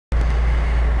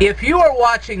If you are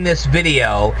watching this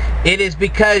video, it is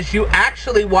because you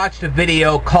actually watched a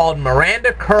video called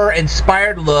Miranda Kerr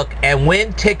Inspired Look and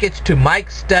Win Tickets to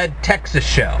Mike Stud Texas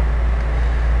Show.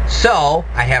 So,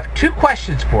 I have two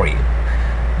questions for you.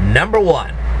 Number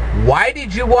one, why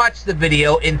did you watch the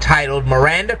video entitled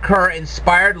Miranda Kerr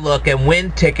Inspired Look and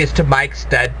Win Tickets to Mike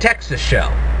Stud Texas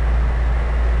Show?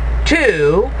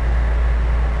 Two,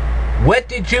 what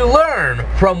did you learn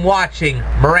from watching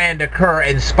Miranda Kerr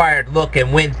Inspired Look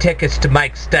and Win Tickets to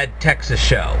Mike Stud Texas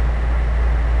Show?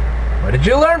 What did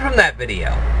you learn from that video?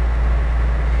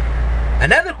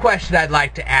 Another question I'd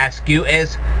like to ask you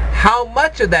is, how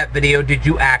much of that video did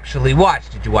you actually watch?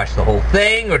 Did you watch the whole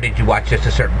thing, or did you watch just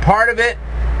a certain part of it?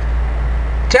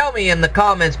 Tell me in the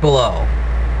comments below.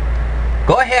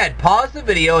 Go ahead, pause the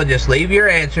video and just leave your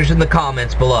answers in the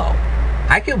comments below.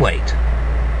 I can wait.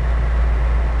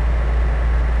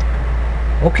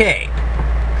 Okay.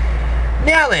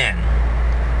 Now then,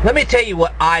 let me tell you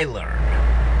what I learned.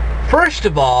 First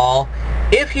of all,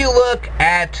 if you look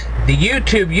at the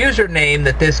YouTube username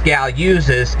that this gal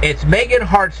uses, it's Megan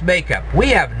Hart's Makeup. We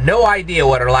have no idea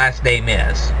what her last name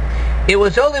is. It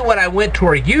was only when I went to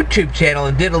her YouTube channel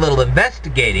and did a little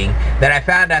investigating that I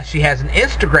found out she has an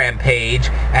Instagram page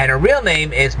and her real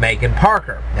name is Megan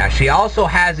Parker. Now, she also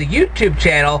has a YouTube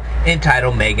channel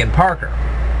entitled Megan Parker.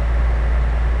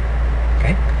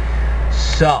 Okay?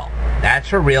 So, that's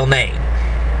her real name.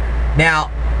 Now,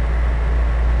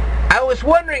 I was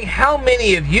wondering how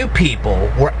many of you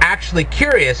people were actually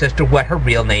curious as to what her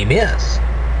real name is.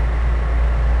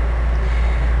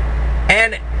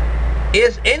 And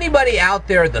is anybody out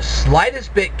there the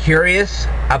slightest bit curious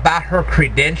about her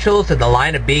credentials in the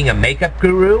line of being a makeup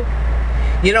guru?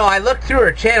 You know, I looked through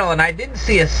her channel and I didn't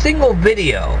see a single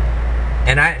video.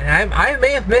 And I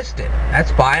may have missed it. That's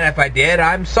fine. If I did,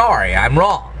 I'm sorry. I'm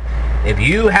wrong. If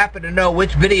you happen to know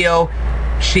which video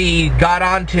she got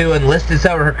onto and listed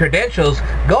some of her credentials,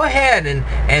 go ahead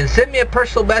and send me a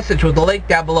personal message with the link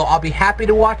down below. I'll be happy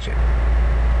to watch it.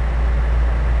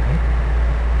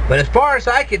 Okay? But as far as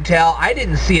I can tell, I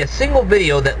didn't see a single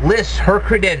video that lists her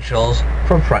credentials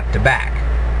from front to back.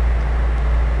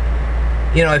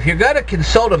 You know, if you're going to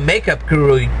consult a makeup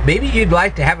guru, maybe you'd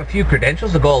like to have a few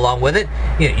credentials to go along with it.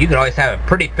 You know, you can always have a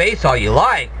pretty face all you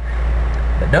like,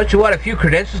 but don't you want a few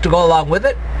credentials to go along with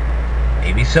it?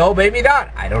 Maybe so, maybe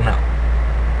not. I don't know.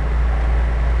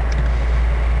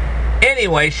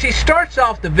 Anyway, she starts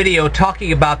off the video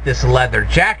talking about this leather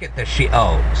jacket that she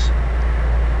owns.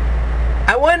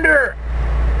 I wonder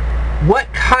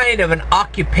what kind of an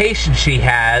occupation she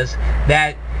has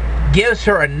that gives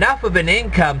her enough of an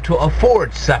income to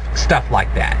afford stuff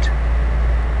like that.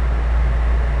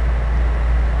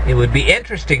 It would be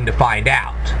interesting to find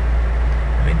out.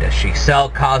 I mean, does she sell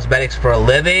cosmetics for a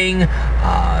living?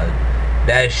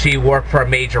 Does she work for a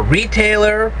major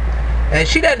retailer? And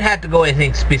she doesn't have to go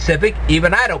anything specific.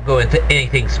 Even I don't go into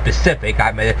anything specific.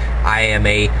 I am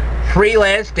a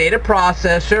freelance data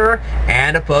processor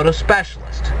and a photo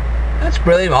specialist. That's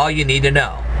really all you need to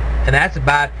know. And that's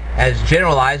about as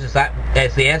generalized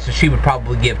as the answer she would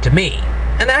probably give to me.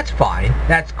 And that's fine.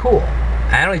 That's cool.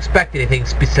 I don't expect anything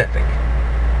specific.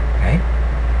 Okay?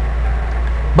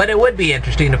 But it would be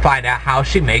interesting to find out how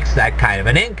she makes that kind of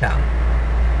an income.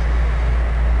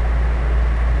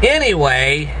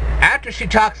 Anyway, after she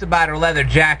talks about her leather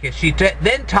jacket, she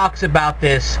then talks about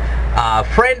this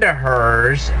friend of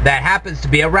hers that happens to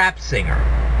be a rap singer.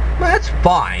 Well, that's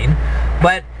fine,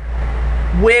 but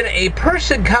when a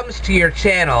person comes to your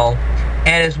channel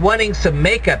and is wanting some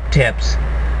makeup tips,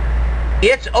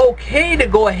 it's okay to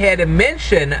go ahead and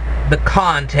mention the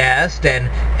contest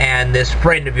and this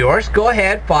friend of yours. Go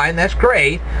ahead, fine, that's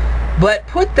great. But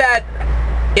put that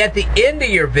at the end of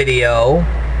your video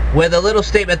with a little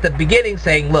statement at the beginning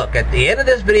saying, look, at the end of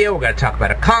this video, we're going to talk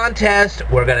about a contest.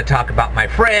 We're going to talk about my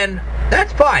friend.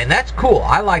 That's fine. That's cool.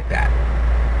 I like that.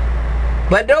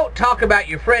 But don't talk about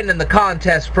your friend in the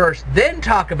contest first, then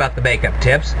talk about the makeup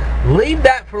tips. Leave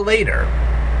that for later.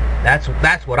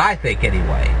 That's what I think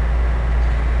anyway.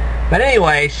 But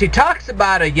anyway, she talks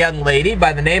about a young lady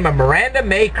by the name of Miranda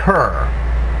May Kerr.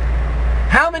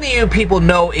 How many of you people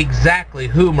know exactly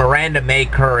who Miranda May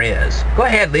Kerr is? Go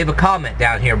ahead, leave a comment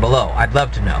down here below. I'd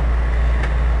love to know.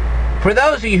 For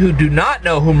those of you who do not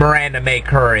know who Miranda May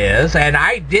Kerr is, and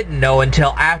I didn't know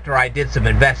until after I did some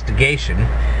investigation,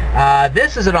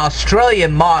 this is an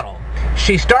Australian model.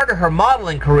 She started her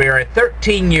modeling career at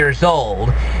 13 years old,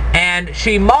 and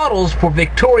she models for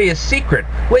Victoria's Secret,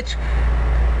 which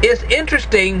is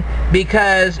interesting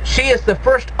because she is the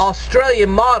first Australian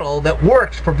model that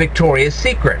works for Victoria's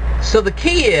Secret. So the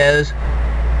key is,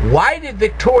 why did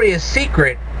Victoria's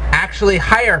Secret actually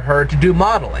hire her to do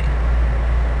modeling?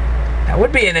 That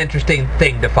would be an interesting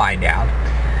thing to find out.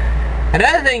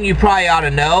 Another thing you probably ought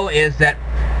to know is that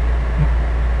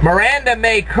Miranda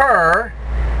Kerr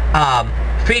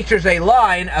features a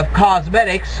line of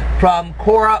cosmetics from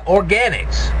Kerr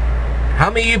Organics. How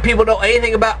many of you people know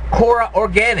anything about Kerr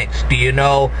Organics? Do you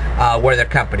know where their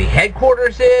company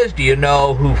headquarters is? Do you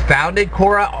know who founded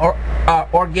Kerr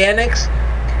Organics?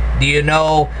 Do you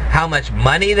know how much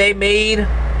money they made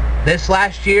this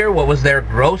last year? What was their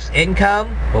gross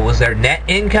income? What was their net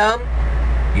income?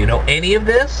 You know any of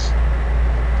this?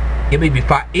 It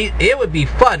would be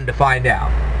fun to find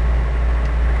out.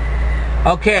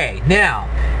 Okay, now,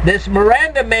 this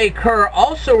Miranda Kerr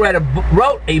also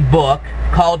wrote a book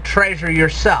called Treasure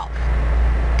Yourself.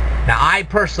 Now, I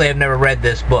personally have never read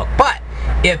this book, but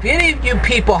if any of you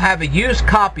people have a used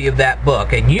copy of that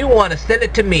book and you want to send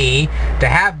it to me to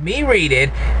have me read it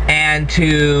and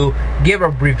to give a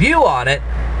review on it,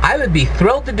 I would be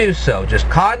thrilled to do so. Just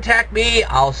contact me.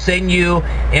 I'll send you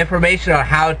information on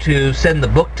how to send the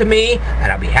book to me,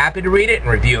 and I'll be happy to read it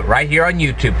and review it right here on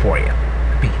YouTube for you.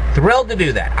 Be thrilled to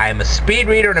do that. I am a speed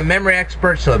reader and a memory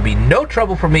expert, so it'd be no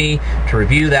trouble for me to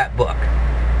review that book.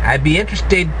 I'd be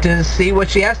interested to see what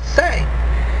she has to say.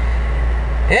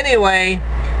 Anyway,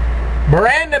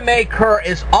 Miranda Kerr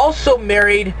is also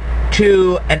married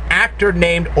to an actor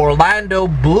named Orlando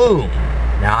Bloom.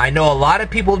 Now, I know a lot of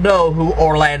people know who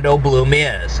Orlando Bloom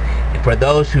is. And for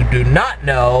those who do not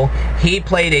know, he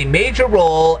played a major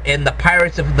role in the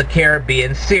Pirates of the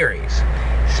Caribbean series.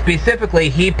 Specifically,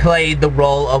 he played the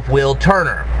role of Will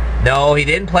Turner. No, he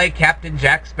didn't play Captain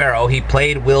Jack Sparrow. He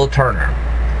played Will Turner.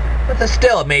 But that's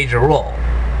still a major role.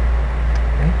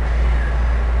 Okay.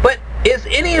 But is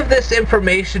any of this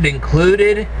information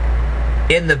included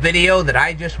in the video that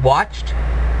I just watched?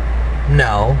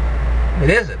 No, it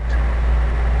isn't.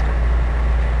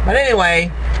 But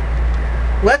anyway,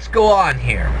 let's go on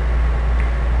here.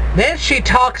 Then she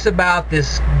talks about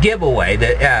this giveaway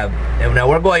that, now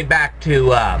we're going back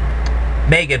to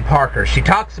Megan Parker. She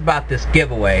talks about this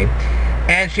giveaway,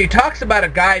 and she talks about a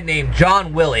guy named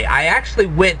John Willie. I actually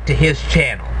went to his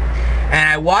channel, and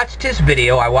I watched his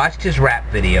video. I watched his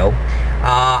rap video.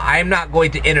 I'm not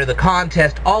going to enter the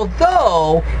contest,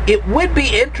 although it would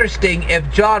be interesting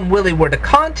if John Willie were to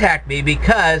contact me,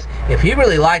 because if he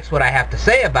really likes what I have to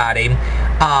say about him,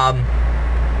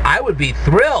 I would be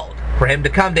thrilled for him to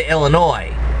come to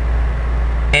Illinois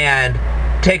and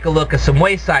take a look at some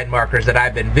wayside markers that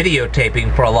I've been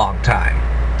videotaping for a long time.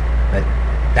 But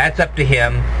that's up to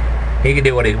him. He can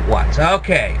do what he wants.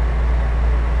 Okay.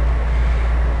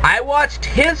 I watched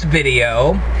his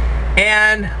video,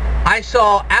 and I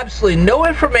saw absolutely no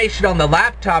information on the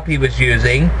laptop he was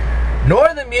using,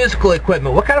 nor the musical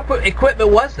equipment. What kind of equipment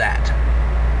was that?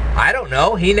 I don't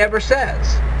know. He never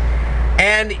says.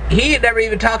 And he never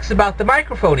even talks about the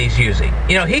microphone he's using.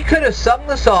 You know, he could have sung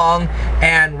the song,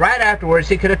 and right afterwards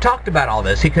he could have talked about all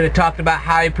this. He could have talked about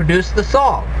how he produced the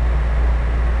song.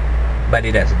 But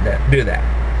he doesn't do that.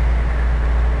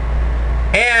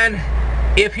 And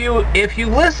if you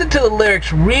listen to the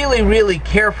lyrics really, really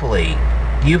carefully,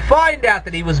 you find out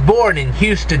that he was born in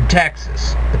Houston,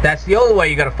 Texas. But that's the only way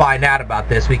you're going to find out about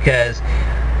this, because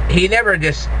he never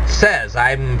just says,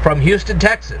 I'm from Houston,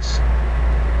 Texas.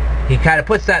 He kind of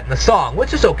puts that in the song,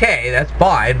 which is okay, that's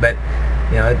fine, but,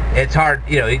 you know, it's hard,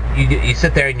 you know, you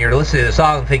sit there and you're listening to the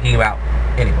song and thinking about,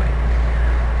 anyway.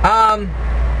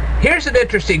 Here's an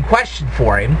interesting question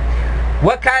for him.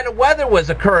 What kind of weather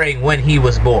was occurring when he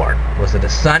was born? Was it a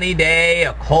sunny day,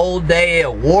 a cold day,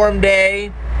 a warm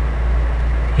day?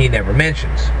 He never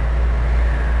mentions.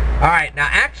 Alright, now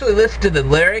actually listen to the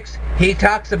lyrics. He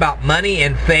talks about money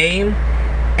and fame,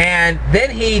 and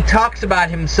then he talks about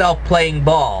himself playing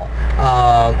ball.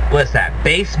 What's that?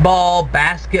 Baseball,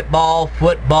 basketball,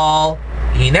 football.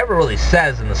 He never really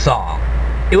says in the song.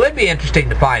 It would be interesting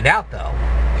to find out, though.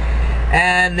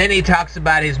 And then he talks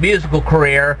about his musical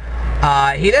career.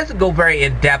 He doesn't go very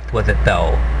in-depth with it,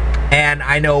 though. And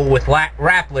I know with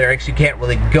rap lyrics, you can't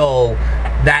really go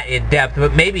that in-depth,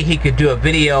 but maybe he could do a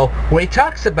video where he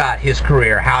talks about his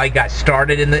career, how he got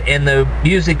started in the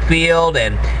music field,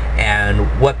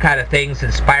 and what kind of things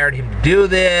inspired him to do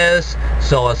this,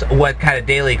 so what kind of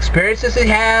daily experiences he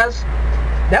has.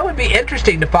 That would be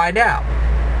interesting to find out.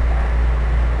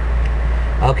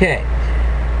 Okay.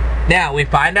 Now, we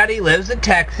find out he lives in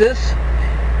Texas.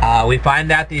 We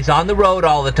find out that he's on the road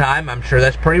all the time. I'm sure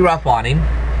that's pretty rough on him.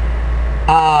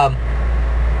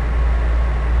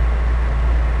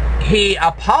 He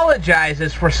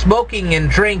apologizes for smoking and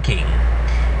drinking.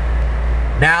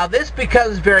 Now, this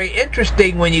becomes very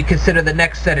interesting when you consider the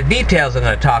next set of details I'm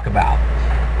going to talk about.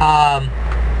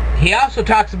 He also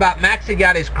talks about maxing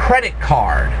out his credit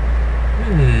card.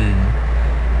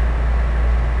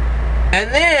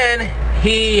 And then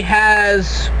he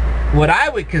has what I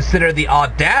would consider the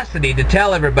audacity to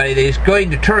tell everybody that he's going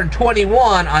to turn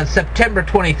 21 on September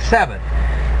 27th.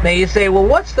 Now you say, well,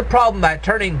 what's the problem about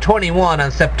turning 21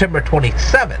 on September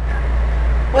 27th?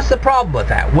 What's the problem with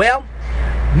that? Well,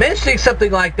 mentioning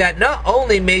something like that not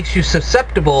only makes you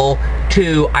susceptible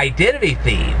to identity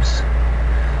thieves,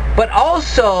 but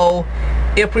also,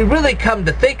 if we really come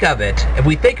to think of it, if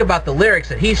we think about the lyrics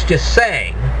that he's just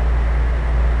saying,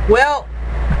 well,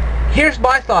 here's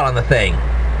my thought on the thing.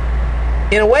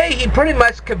 In a way, he pretty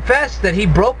much confessed that he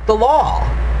broke the law.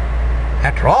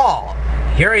 After all,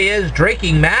 here he is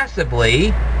drinking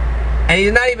massively, and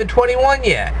he's not even 21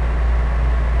 yet.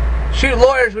 Shoot,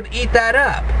 lawyers would eat that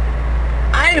up.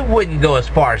 I wouldn't go as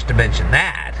far as to mention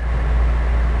that.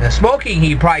 The smoking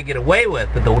he'd probably get away with,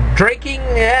 but the drinking,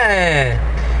 I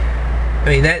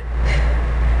mean, that,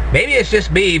 maybe it's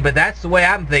just me, but that's the way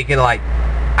I'm thinking. Like,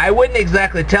 I wouldn't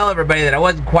exactly tell everybody that I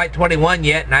wasn't quite 21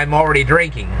 yet and I'm already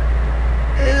drinking.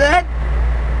 That,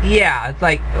 yeah, it's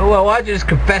like, well, I just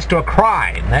confessed to a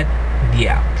crime. That,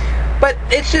 yeah. But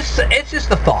it's just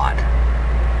a thought.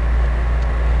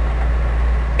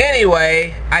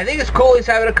 Anyway, I think it's cool he's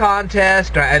having a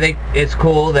contest. I think it's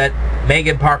cool that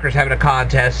Megan Parker's having a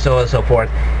contest, so on and so forth.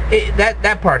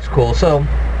 That part's cool. So,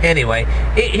 anyway,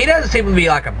 he doesn't seem to be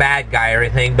like a bad guy or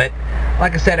anything, but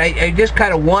like I said, I just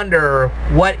kind of wonder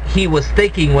what he was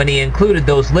thinking when he included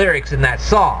those lyrics in that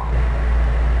song.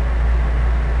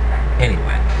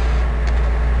 Anyway.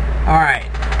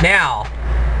 Alright, now,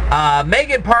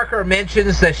 Megan Parker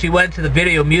mentions that she went to the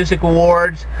Video Music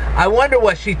Awards. I wonder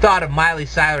what she thought of Miley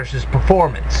Cyrus's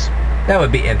performance. That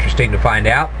would be interesting to find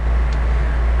out.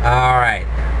 Alright.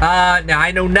 Now,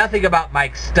 I know nothing about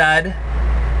Mike Stud.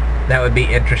 That would be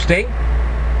interesting.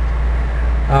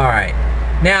 Alright.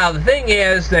 Now, the thing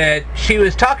is that she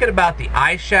was talking about the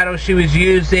eyeshadow she was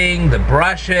using, the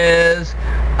brushes,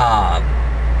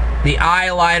 the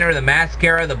eyeliner, the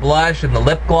mascara, the blush, and the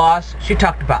lip gloss. She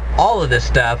talked about all of this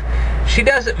stuff. She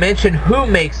doesn't mention who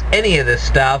makes any of this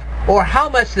stuff, or how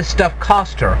much this stuff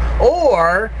cost her,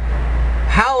 or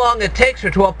how long it takes her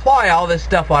to apply all this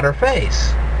stuff on her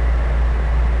face.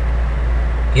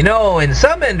 You know, in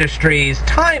some industries,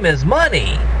 time is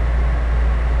money.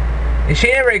 And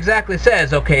she never exactly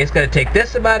says, okay, it's going to take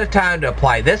this amount of time to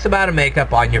apply this amount of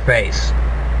makeup on your face.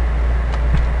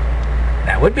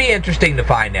 That would be interesting to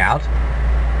find out.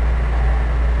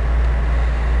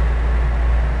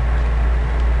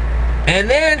 And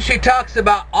then she talks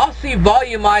about Aussie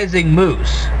volumizing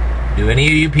mousse. Do any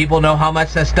of you people know how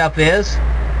much that stuff is?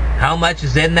 How much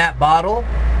is in that bottle?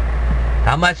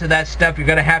 How much of that stuff you're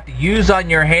going to have to use on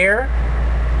your hair?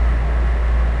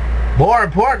 More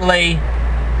importantly,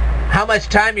 how much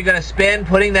time you're going to spend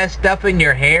putting that stuff in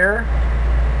your hair?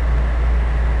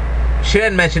 She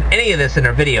didn't mention any of this in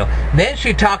her video. Then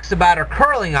she talks about her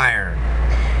curling iron,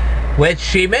 which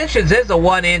she mentions is a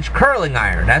 1-inch curling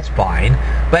iron. That's fine.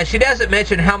 But she doesn't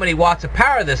mention how many watts of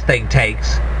power this thing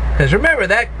takes. Because remember,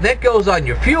 that goes on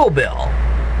your fuel bill.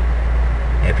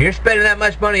 If you're spending that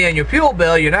much money on your fuel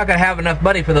bill, you're not going to have enough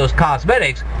money for those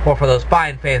cosmetics or for those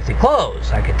fine, fancy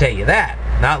clothes. I can tell you that.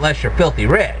 Not unless you're filthy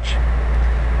rich.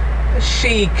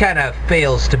 She kind of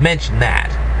fails to mention that.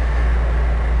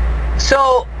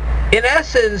 So, in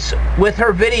essence, with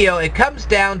her video, it comes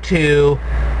down to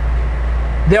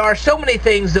there are so many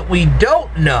things that we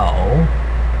don't know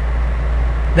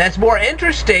that's more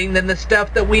interesting than the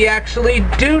stuff that we actually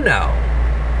do know.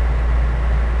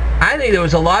 I think there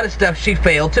was a lot of stuff she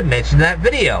failed to mention in that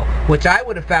video, which I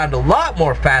would have found a lot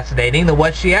more fascinating than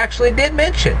what she actually did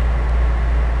mention.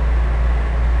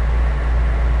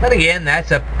 But again,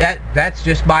 that's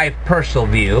just my personal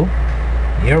view.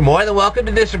 You're more than welcome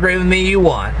to disagree with me if you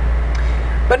want.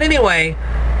 But anyway,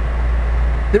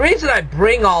 the reason I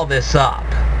bring all this up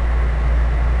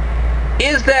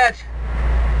is that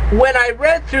when I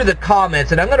read through the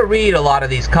comments, and I'm going to read a lot of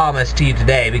these comments to you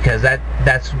today because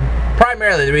that's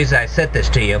primarily the reason I sent this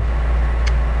to you,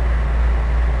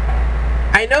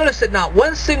 I noticed that not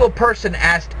one single person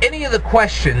asked any of the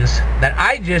questions that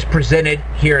I just presented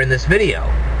here in this video.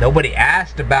 Nobody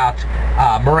asked about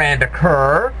Miranda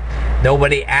Kerr.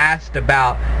 Nobody asked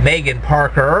about Megan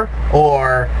Parker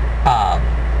or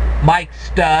Mike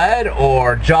Stud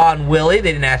or John Willie.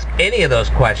 They didn't ask any of those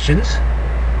questions.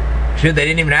 Shoot, they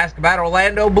didn't even ask about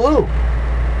Orlando Bloom.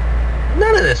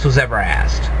 None of this was ever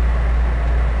asked.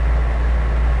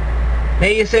 Now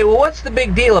you say, well, what's the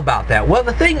big deal about that? Well,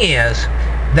 the thing is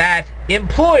that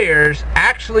employers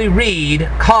actually read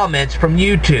comments from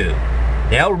YouTube.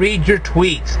 They'll read your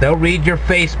tweets. They'll read your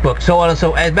Facebook, so on and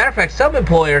so on. As a matter of fact, some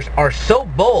employers are so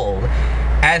bold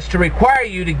as to require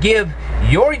you to give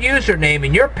your username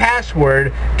and your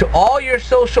password to all your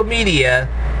social media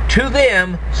to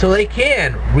them so they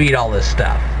can read all this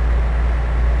stuff.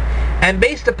 And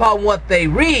based upon what they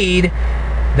read,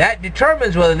 that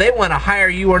determines whether they want to hire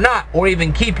you or not, or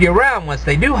even keep you around once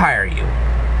they do hire you.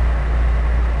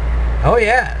 Oh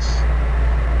yes.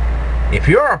 If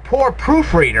you're a poor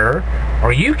proofreader,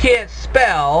 or you can't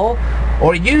spell,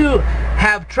 or you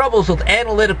have troubles with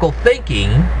analytical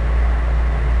thinking,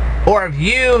 or if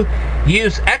you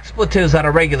use expletives on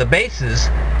a regular basis,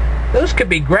 those could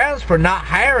be grounds for not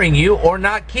hiring you or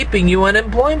not keeping you in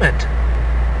employment.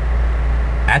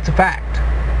 That's a fact.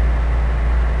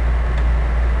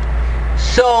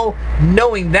 So,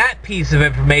 knowing that piece of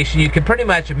information, you can pretty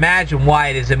much imagine why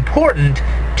it is important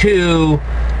to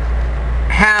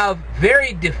have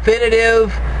very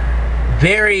definitive,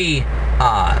 very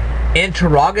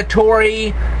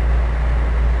interrogatory.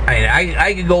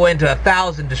 I could go into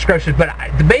 1,000 descriptions, but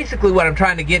basically what I'm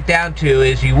trying to get down to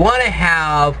is you want to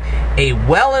have a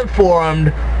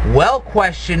well-informed,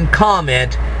 well-questioned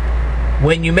comment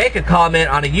when you make a comment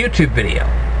on a YouTube video.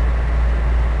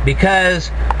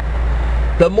 Because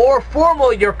the more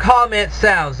formal your comment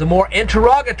sounds, the more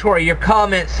interrogatory your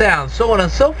comment sounds, so on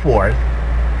and so forth,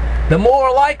 the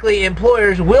more likely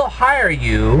employers will hire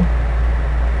you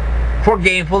for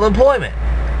gainful employment.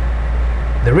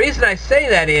 The reason I say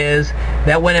that is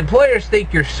that when employers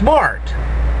think you're smart,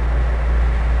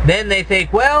 then they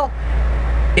think, well,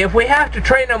 if we have to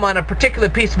train them on a particular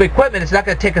piece of equipment, it's not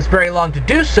going to take us very long to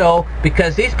do so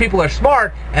because these people are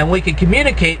smart and we can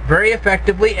communicate very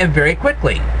effectively and very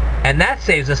quickly. And that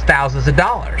saves us thousands of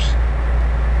dollars.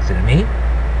 See what I mean?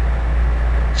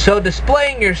 So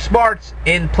displaying your smarts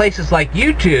in places like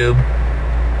YouTube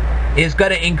is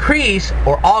going to increase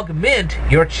or augment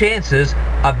your chances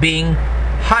of being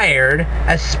hired,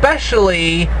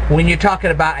 especially when you're talking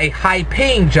about a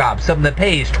high-paying job, something that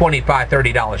pays $25,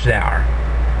 $30 an hour.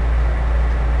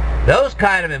 Those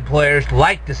kind of employers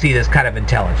like to see this kind of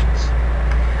intelligence.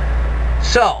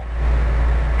 So,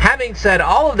 having said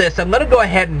all of this, I'm going to go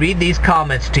ahead and read these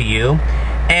comments to you,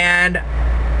 and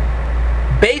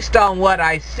based on what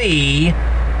I see,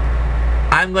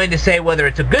 I'm going to say whether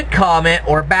it's a good comment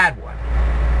or a bad one.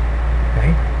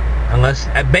 Okay? Unless,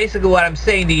 basically what I'm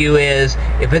saying to you is,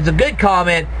 if it's a good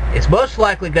comment, it's most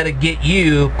likely going to get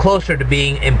you closer to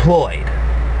being employed.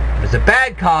 If it's a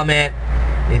bad comment,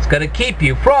 it's going to keep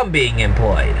you from being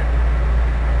employed.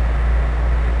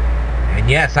 And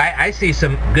yes, I see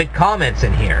some good comments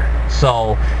in here.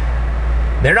 So,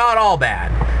 they're not all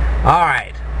bad.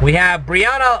 Alright, we have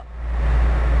Brianna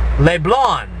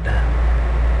LeBlond.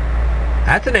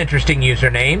 That's an interesting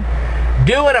username.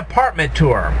 Do an apartment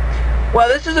tour. Well,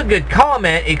 this is a good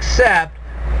comment, except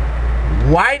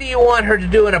why do you want her to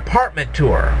do an apartment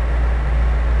tour?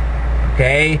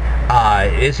 Okay,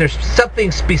 is there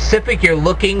something specific you're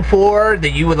looking for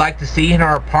that you would like to see in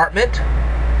our apartment?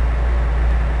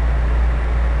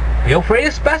 Feel free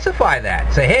to specify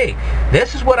that. Say, hey,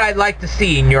 this is what I'd like to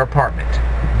see in your apartment.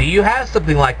 Do you have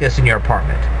something like this in your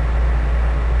apartment?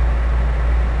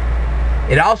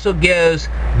 It also gives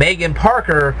Megan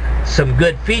Parker some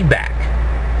good feedback.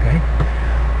 Okay.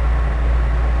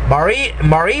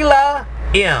 Marila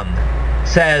M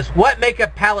says, what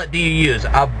makeup palette do you use?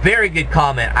 A very good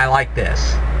comment. I like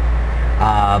this.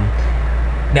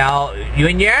 Now,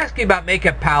 when you're asking about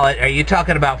makeup palette, are you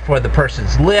talking about for the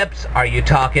person's lips? Are you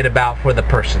talking about for the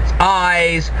person's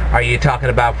eyes? Are you talking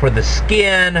about for the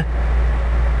skin?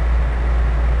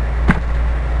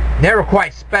 Never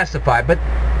quite specified, but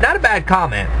not a bad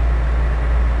comment.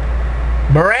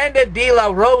 Miranda de la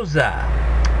Rosa.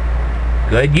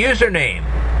 Good username.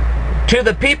 To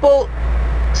the people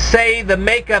say the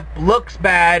makeup looks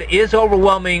bad, is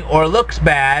overwhelming, or looks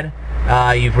bad,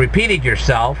 you've repeated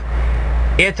yourself.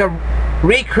 It's a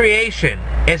recreation.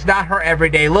 It's not her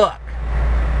everyday look.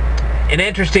 An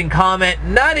interesting comment,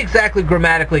 not exactly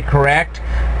grammatically correct,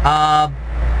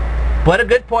 but a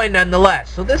good point nonetheless.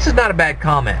 So this is not a bad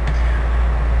comment.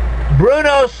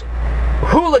 Bruno's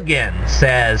Hooligan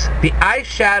says, the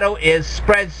eyeshadow is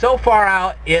spread so far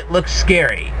out it looks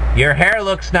scary. Your hair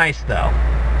looks nice though.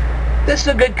 This is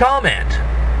a good comment.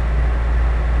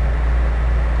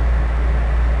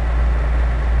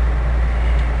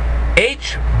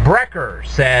 H. Brecker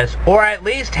says, or at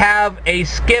least have a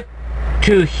skip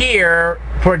to here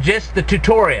for just the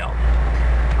tutorial.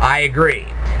 I agree.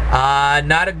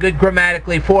 Not a good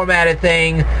grammatically formatted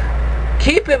thing.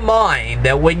 keep in mind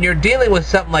that when you're dealing with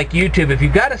something like YouTube, if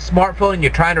you've got a smartphone and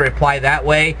you're trying to reply that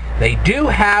way, they do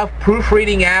have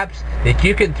proofreading apps that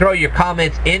you can throw your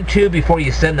comments into before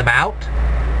you send them out.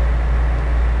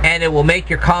 And it will make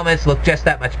your comments look just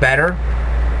that much better.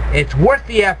 It's worth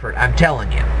the effort, I'm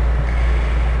telling you.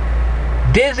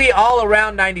 Dizzy All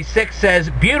Around 96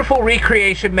 says, beautiful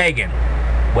recreation, Megan.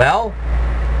 Well,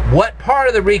 what part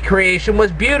of the recreation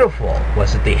was beautiful?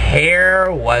 Was it the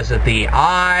hair? Was it the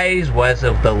eyes? Was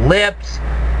it the lips?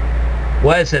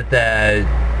 Was it the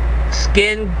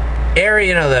skin area,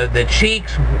 you know, the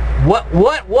cheeks?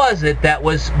 What was it that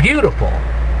was beautiful?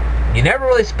 You never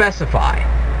really specify.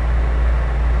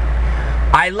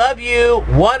 I love you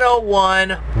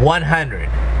 101-100.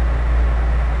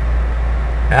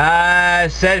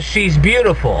 Says she's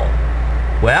beautiful.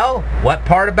 Well, what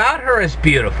part about her is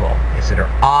beautiful? Is it her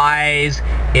eyes?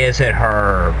 Is it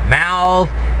her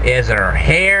mouth? Is it her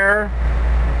hair?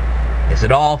 Is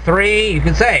it all three? You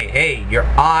can say, hey, your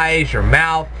eyes, your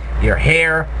mouth, your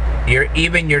hair,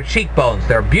 even your cheekbones,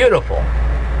 they're beautiful.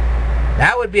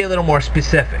 That would be a little more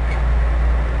specific.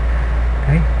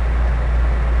 Okay.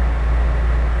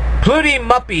 Pluty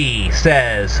Muppy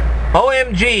says,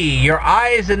 OMG, your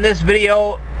eyes in this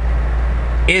video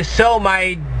is so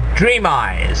my dream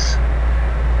eyes.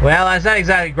 Well, that's not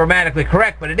exactly grammatically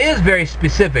correct, but it is very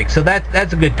specific, so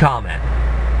that's a good comment.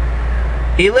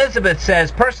 Elizabeth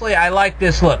says, personally, I like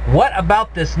this look. What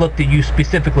about this look do you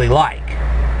specifically like?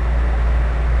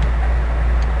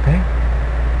 Okay.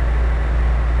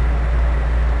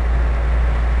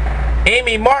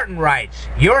 Amy Martin writes,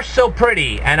 you're so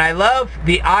pretty, and I love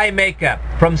the eye makeup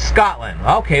from Scotland.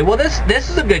 Okay, well this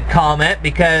is a good comment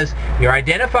because you're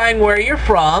identifying where you're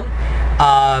from.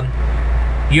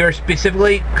 You're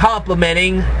specifically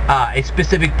complimenting a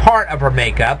specific part of her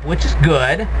makeup, which is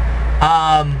good.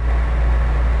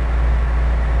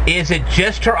 Is it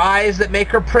just her eyes that make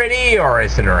her pretty, or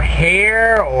is it her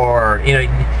hair, or, you know,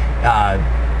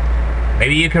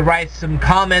 maybe you could write some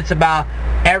comments about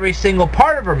every single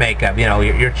part of her makeup. You know,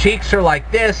 your cheeks are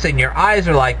like this, and your eyes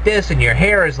are like this, and your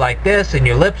hair is like this, and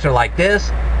your lips are like this.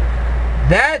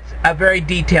 That's a very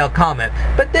detailed comment,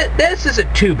 but this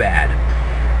isn't too bad.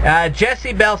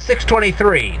 Jessie Bell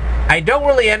 623. I don't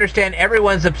really understand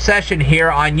everyone's obsession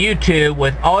here on YouTube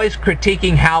with always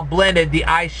critiquing how blended the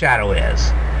eyeshadow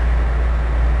is.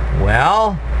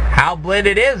 Well, how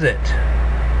blended is it?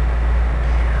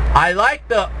 I like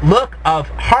the look of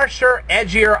harsher,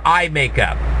 edgier eye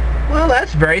makeup. Well,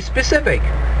 that's very specific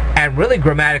and really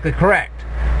grammatically correct.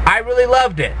 I really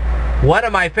loved it. One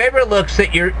of my favorite looks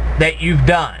that you've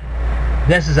done.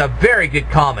 This is a very good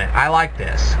comment. I like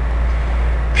this.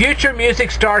 Future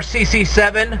Music Star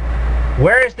CC7,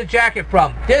 where is the jacket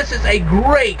from? This is a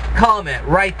great comment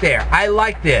right there. I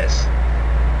like this.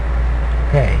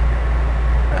 Okay.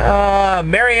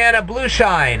 Mariana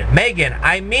Blueshine. Megan,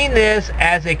 I mean this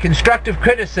as a constructive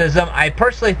criticism. I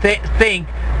personally think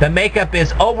the makeup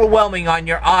is overwhelming on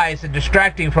your eyes and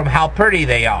distracting from how pretty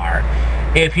they are.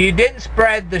 If you didn't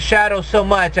spread the shadow so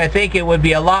much, I think it would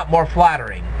be a lot more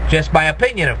flattering. Just my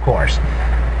opinion, of course.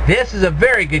 This is a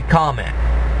very good comment.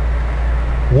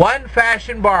 One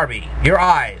Fashion Barbie, your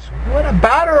eyes. What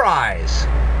about her eyes?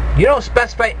 You don't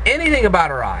specify anything about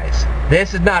her eyes.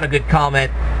 This is not a good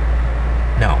comment.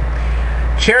 No.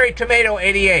 Cherry Tomato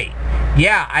 88.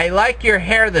 Yeah, I like your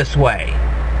hair this way.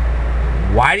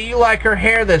 Why do you like her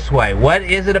hair this way? What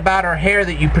is it about her hair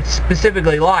that you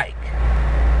specifically like?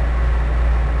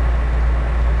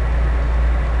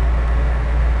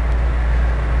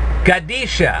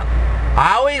 Gadisha.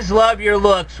 I always love your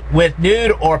looks with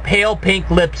nude or pale pink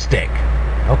lipstick.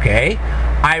 Okay.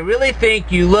 I really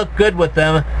think you look good with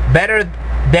them, better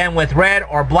than with red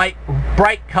or bright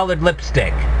colored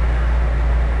lipstick.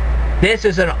 This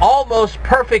is an almost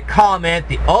perfect comment.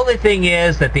 The only thing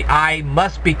is that the I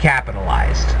must be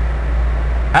capitalized.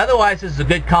 Otherwise, this is a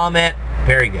good comment.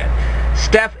 Very good.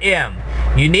 Steph M.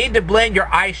 You need to blend your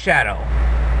eyeshadow.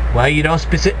 Well, you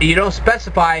don't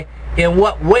specify in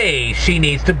what way she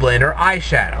needs to blend her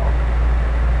eyeshadow.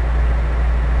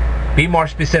 Be more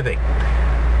specific.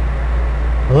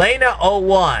 Lena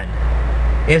 01.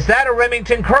 Is that a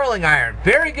Remington curling iron?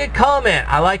 Very good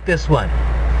comment. I like this one.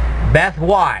 Beth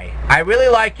Y. I really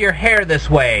like your hair this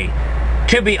way,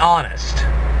 to be honest.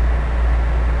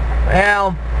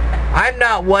 Well, I'm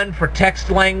not one for text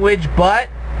language, but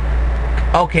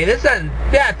okay,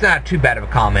 that's not too bad of a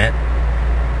comment.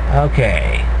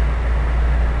 Okay.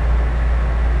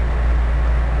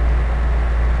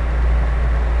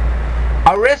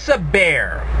 Arissa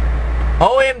Bear.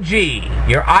 OMG,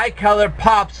 your eye color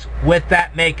pops with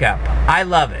that makeup. I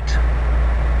love it.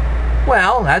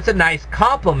 Well, that's a nice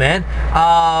compliment.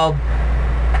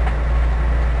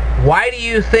 Why do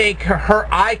you think her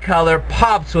eye color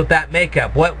pops with that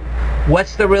makeup?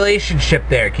 What's the relationship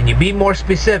there? Can you be more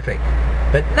specific?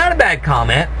 But not a bad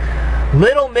comment.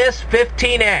 Little Miss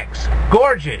 15X.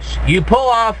 Gorgeous. You pull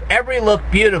off every look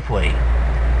beautifully.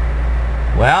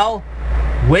 Well,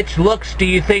 which looks do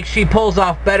you think she pulls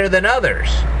off better than others?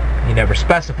 You never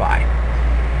specify.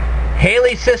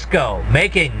 Haley Cisco.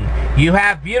 Making, you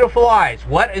have beautiful eyes.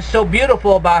 What is so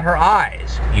beautiful about her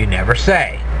eyes? You never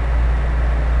say.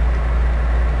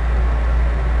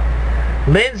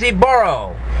 Lindsay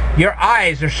Burrow. Your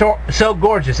eyes are so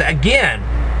gorgeous. Again,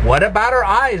 what about her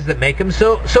eyes that make them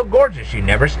so gorgeous? You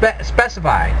never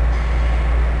specify.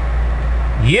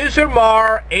 User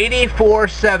Mar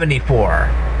 8474.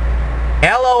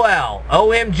 LOL.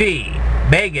 OMG.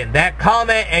 Megan, that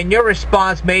comment and your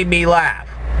response made me laugh.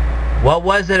 What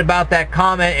was it about that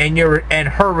comment and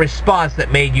her response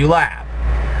that made you laugh?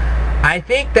 I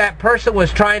think that person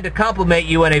was trying to compliment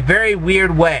you in a very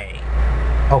weird way.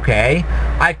 Okay,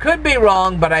 I could be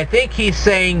wrong, but I think he's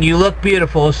saying you look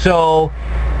beautiful, so...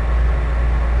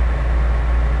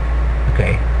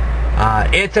 Okay.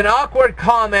 It's an awkward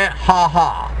comment,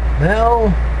 haha.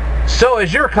 Well, so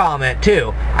is your comment,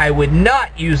 too. I would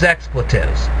not use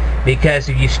expletives. Because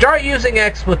if you start using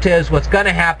expletives, what's going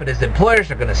to happen is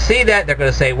employers are going to see that. They're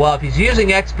going to say, well, if he's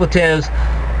using expletives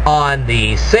on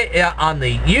the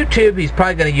YouTube, he's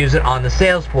probably going to use it on the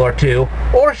sales floor too,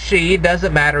 or she,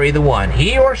 doesn't matter either one.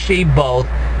 He or she, both.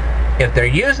 If they're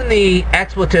using the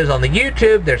expletives on the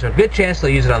YouTube, there's a good chance they'll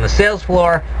use it on the sales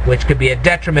floor, which could be a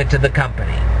detriment to the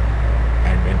company.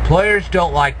 And employers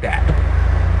don't like that.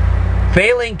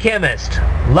 Failing Chemist.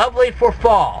 Lovely for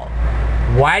fall.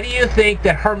 Why do you think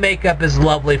that her makeup is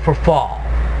lovely for fall?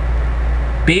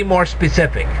 Be more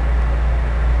specific.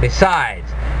 Besides,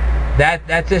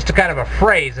 that's just a kind of a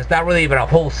phrase. It's not really even a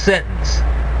whole sentence.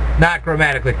 Not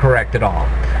grammatically correct at all.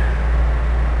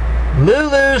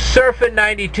 Lulu Surfin'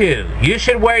 92. You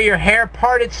should wear your hair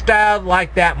parted styled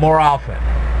like that more often.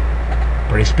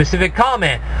 Pretty specific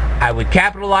comment. I would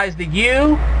capitalize the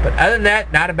U, but other than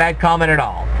that, not a bad comment at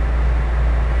all.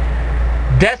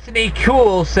 Destiny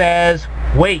Cool says,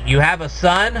 wait, you have a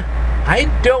son? I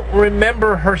don't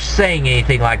remember her saying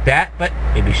anything like that, but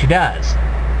maybe she does.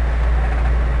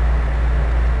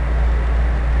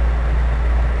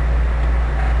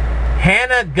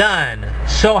 Hannah Gunn.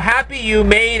 So happy you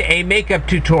made a makeup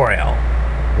tutorial.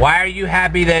 Why are you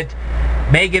happy that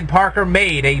Megan Parker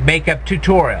made a makeup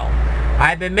tutorial?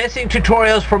 I've been missing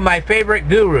tutorials from my favorite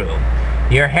guru.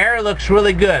 Your hair looks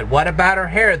really good. What about her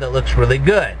hair that looks really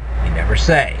good? You never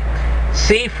say.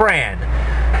 C. Fran.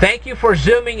 Thank you for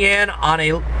zooming in on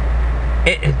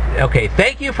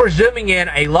thank you for zooming in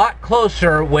a lot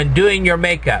closer when doing your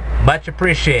makeup. Much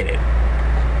appreciated.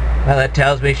 Well, that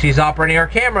tells me she's operating her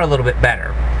camera a little bit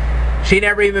better. She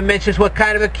never even mentions what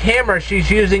kind of a camera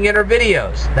she's using in her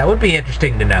videos. That would be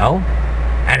interesting to know.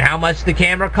 And how much the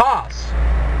camera costs.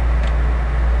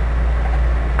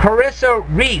 Carissa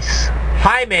Reese.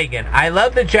 Hi, Megan. I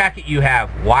love the jacket you have.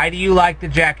 Why do you like the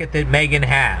jacket that Megan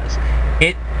has?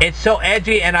 It's so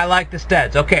edgy and I like the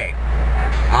studs. Okay,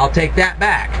 I'll take that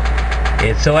back.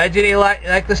 It's so edgy and I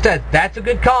like the studs. That's a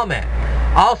good comment.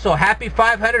 Also, happy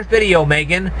 500th video,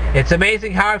 Megan. It's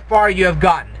amazing how far you have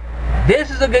gotten. This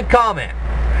is a good comment.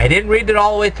 I didn't read it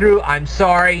all the way through. I'm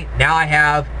sorry. Now I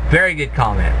have. Very good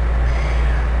comment.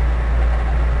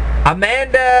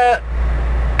 Amanda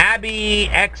Abby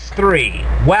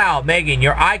X3. Wow, Megan,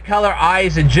 your eye color,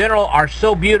 eyes in general are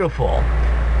so beautiful.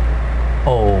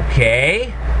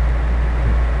 Okay.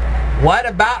 What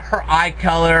about her eye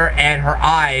color and her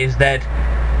eyes that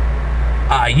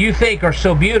you think are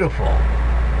so beautiful?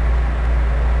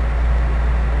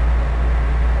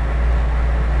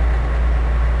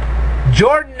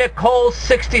 Jordan Nicole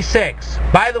 66.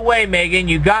 By the way, Megan,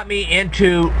 you got me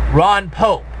into Ron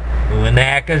Pope. Who in the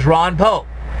heck is Ron Pope?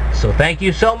 So thank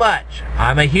you so much.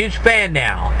 I'm a huge fan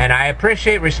now, and I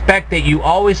appreciate respect that you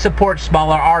always support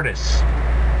smaller artists.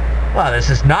 Well, this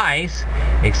is nice,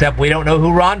 except we don't know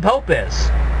who Ron Pope is.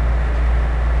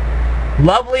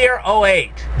 Lovelier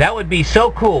 08. That would be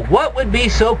so cool. What would be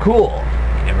so cool?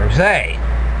 You never say.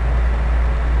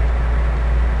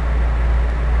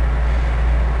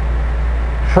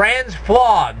 Franz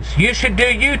Vlogs. You should do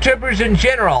YouTubers in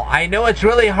general. I know it's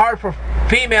really hard for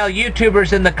female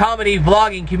YouTubers in the comedy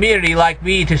vlogging community like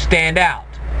me to stand out.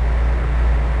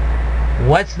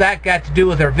 What's that got to do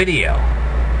with her video?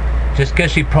 Just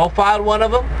because she profiled one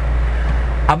of them?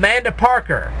 Amanda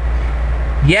Parker.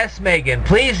 Yes, Megan,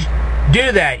 please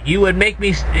do that. You would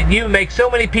make so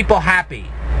many people happy.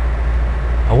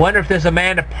 wonder if this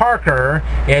Amanda Parker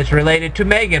is related to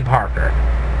Megan Parker.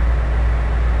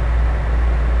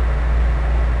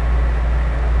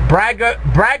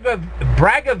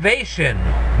 Braggavation.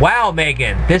 Wow,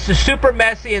 Megan. This is super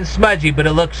messy and smudgy, but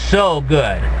it looks so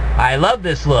good. I love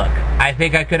this look. I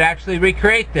think I could actually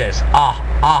recreate this.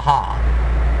 Aha.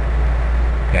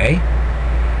 Okay.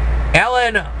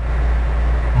 Ellen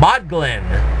Modglin.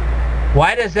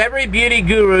 Why does every beauty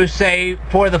guru say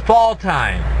for the fall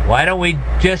time? Why don't we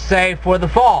just say for the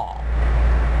fall?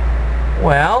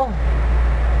 Well,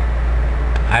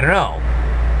 I don't know.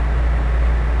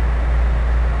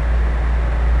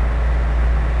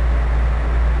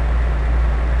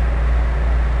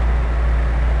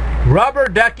 Rubber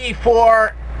ducky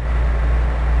for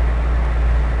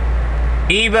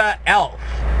Eva Elf.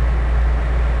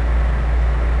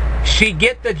 She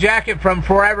get the jacket from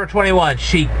Forever 21.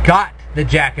 She got the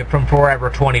jacket from Forever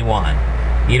 21.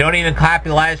 You don't even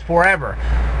capitalize Forever.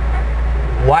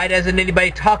 Why doesn't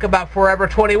anybody talk about Forever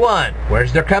 21?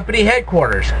 Where's their company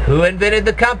headquarters? Who invented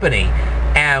the company?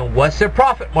 And what's their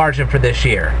profit margin for this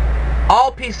year?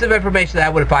 All pieces of information that I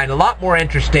would find a lot more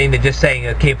interesting than just saying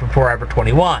it came from Forever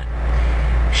 21.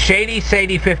 Shady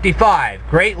Sadie 55.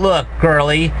 Great look,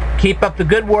 girly. Keep up the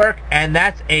good work, and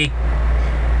that's a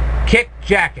kick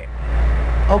jacket.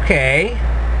 Okay.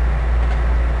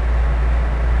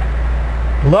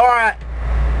 Laura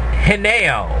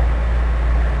Hineo.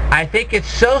 I think it's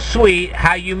so sweet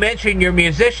how you mention your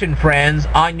musician friends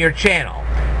on your channel.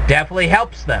 Definitely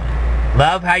helps them.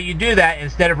 Love how you do that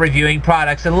instead of reviewing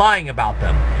products and lying about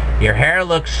them. Your hair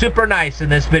looks super nice in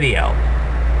this video.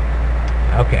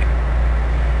 Okay.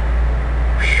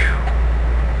 Whew.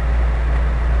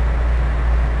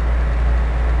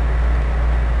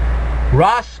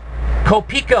 Ross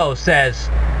Copico says,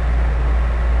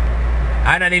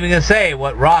 I'm not even going to say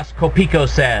what Ross Copico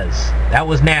says. That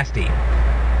was nasty.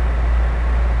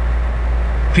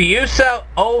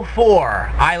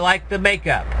 Fiusa04, I like the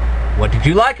makeup. What did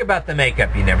you like about the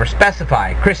makeup? You never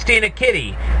specify. Christina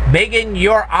Kitty, Megan,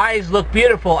 your eyes look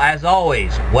beautiful as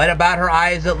always. What about her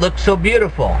eyes that look so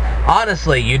beautiful?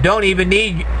 Honestly, you don't even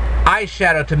need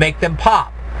eyeshadow to make them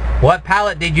pop. What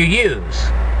palette did you use?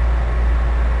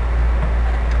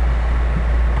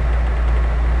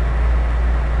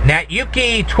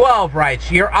 Natyuki12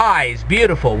 writes, your eyes,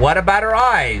 beautiful. What about her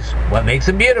eyes? What makes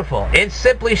them beautiful? It's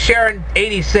Simply Sharon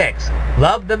 86.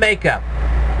 Love the makeup.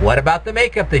 What about the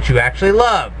makeup that you actually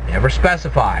love? Never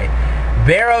specify.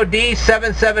 Vero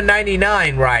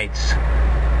D7799 writes,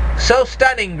 so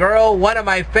stunning, girl. One of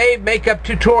my fave makeup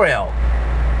tutorial.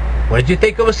 What did you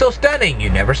think it was so stunning? You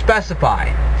never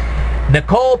specify.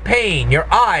 Nicole Payne,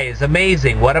 your eyes,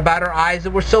 amazing. What about her eyes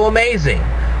that were so amazing?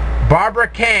 Barbara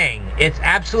Kang, it's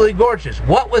absolutely gorgeous.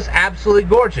 What was absolutely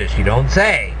gorgeous? You don't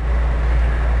say.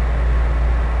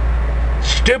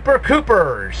 Stupor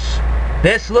Coopers,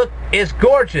 this look is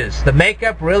gorgeous. The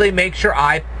makeup really makes your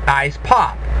eyes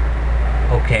pop.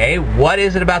 Okay, what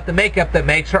is it about the makeup that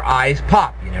makes her eyes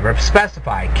pop? You never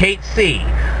specify. Kate C,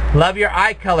 love your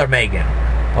eye color, Megan.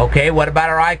 Okay, what about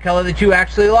her eye color that you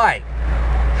actually like?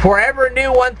 Forever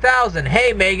New 1000,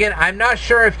 hey Megan, I'm not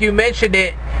sure if you mentioned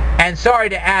it, and sorry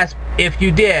to ask if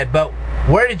you did, but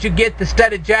where did you get the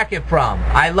studded jacket from?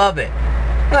 I love it.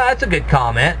 Well, that's a good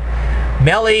comment.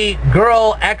 Melly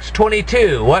Girl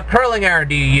X22, what curling iron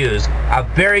do you use? A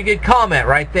very good comment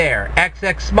right there.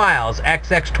 XX Smiles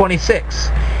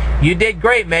XX26. You did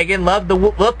great, Megan. Love the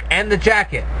look and the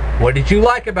jacket. What did you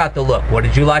like about the look? What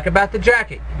did you like about the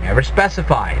jacket? You never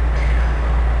specified.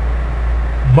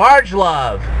 Marge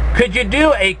Love, could you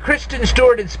do a Kristen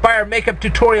Stewart inspired makeup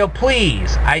tutorial,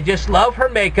 please? I just love her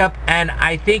makeup, and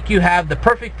I think you have the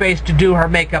perfect face to do her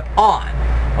makeup on.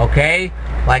 Okay?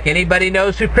 Like anybody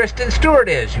knows who Kristen Stewart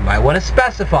is, you might want to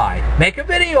specify. Make a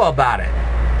video about it.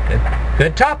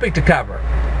 Good topic to cover.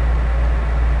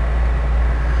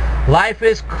 Life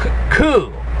is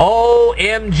cool.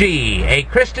 OMG. A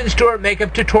Kristen Stewart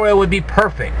makeup tutorial would be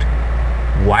perfect.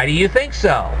 Why do you think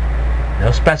so?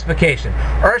 No specification.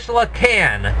 Ursula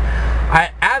Can,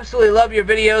 I absolutely love your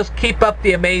videos. Keep up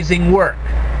the amazing work.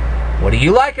 What do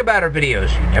you like about her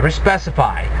videos? You never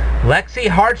specify. Lexi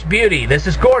Hearts Beauty, this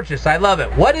is gorgeous. I love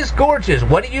it. What is gorgeous?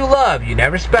 What do you love? You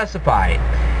never specify.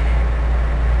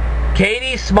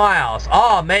 Katie Smiles.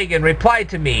 Oh, Megan replied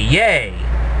to me. Yay.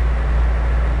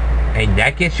 And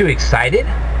that gets you excited?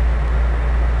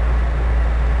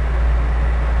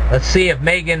 Let's see if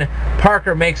Megan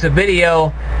Parker makes a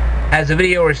video as a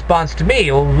video response to me.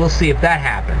 We'll see if that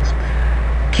happens.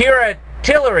 Kira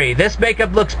Tillery, this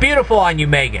makeup looks beautiful on you,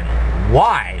 Megan.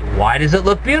 Why? Why does it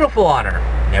look beautiful on her?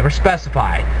 Never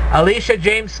specified. Alicia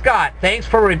James Scott, thanks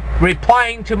for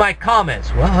replying to my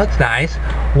comments. Well, that's nice.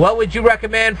 What would you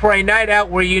recommend for a night out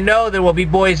where you know there will be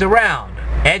boys around?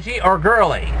 Edgy or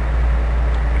girly?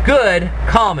 Good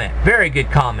comment. Very good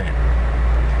comment.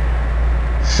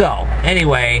 So,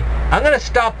 anyway, I'm going to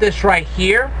stop this right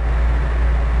here.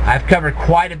 I've covered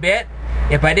quite a bit.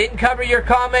 If I didn't cover your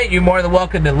comment, you're more than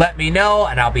welcome to let me know,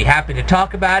 and I'll be happy to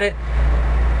talk about it.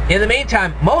 In the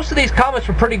meantime, most of these comments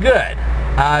were pretty good.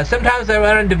 Sometimes I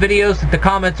run into videos that the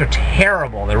comments are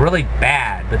terrible. They're really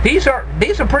bad. But these are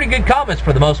pretty good comments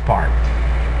for the most part.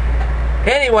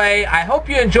 Anyway, I hope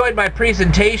you enjoyed my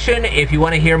presentation. If you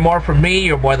want to hear more from me,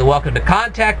 you're more than welcome to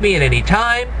contact me at any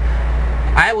time.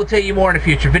 I will tell you more in a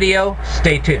future video.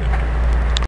 Stay tuned.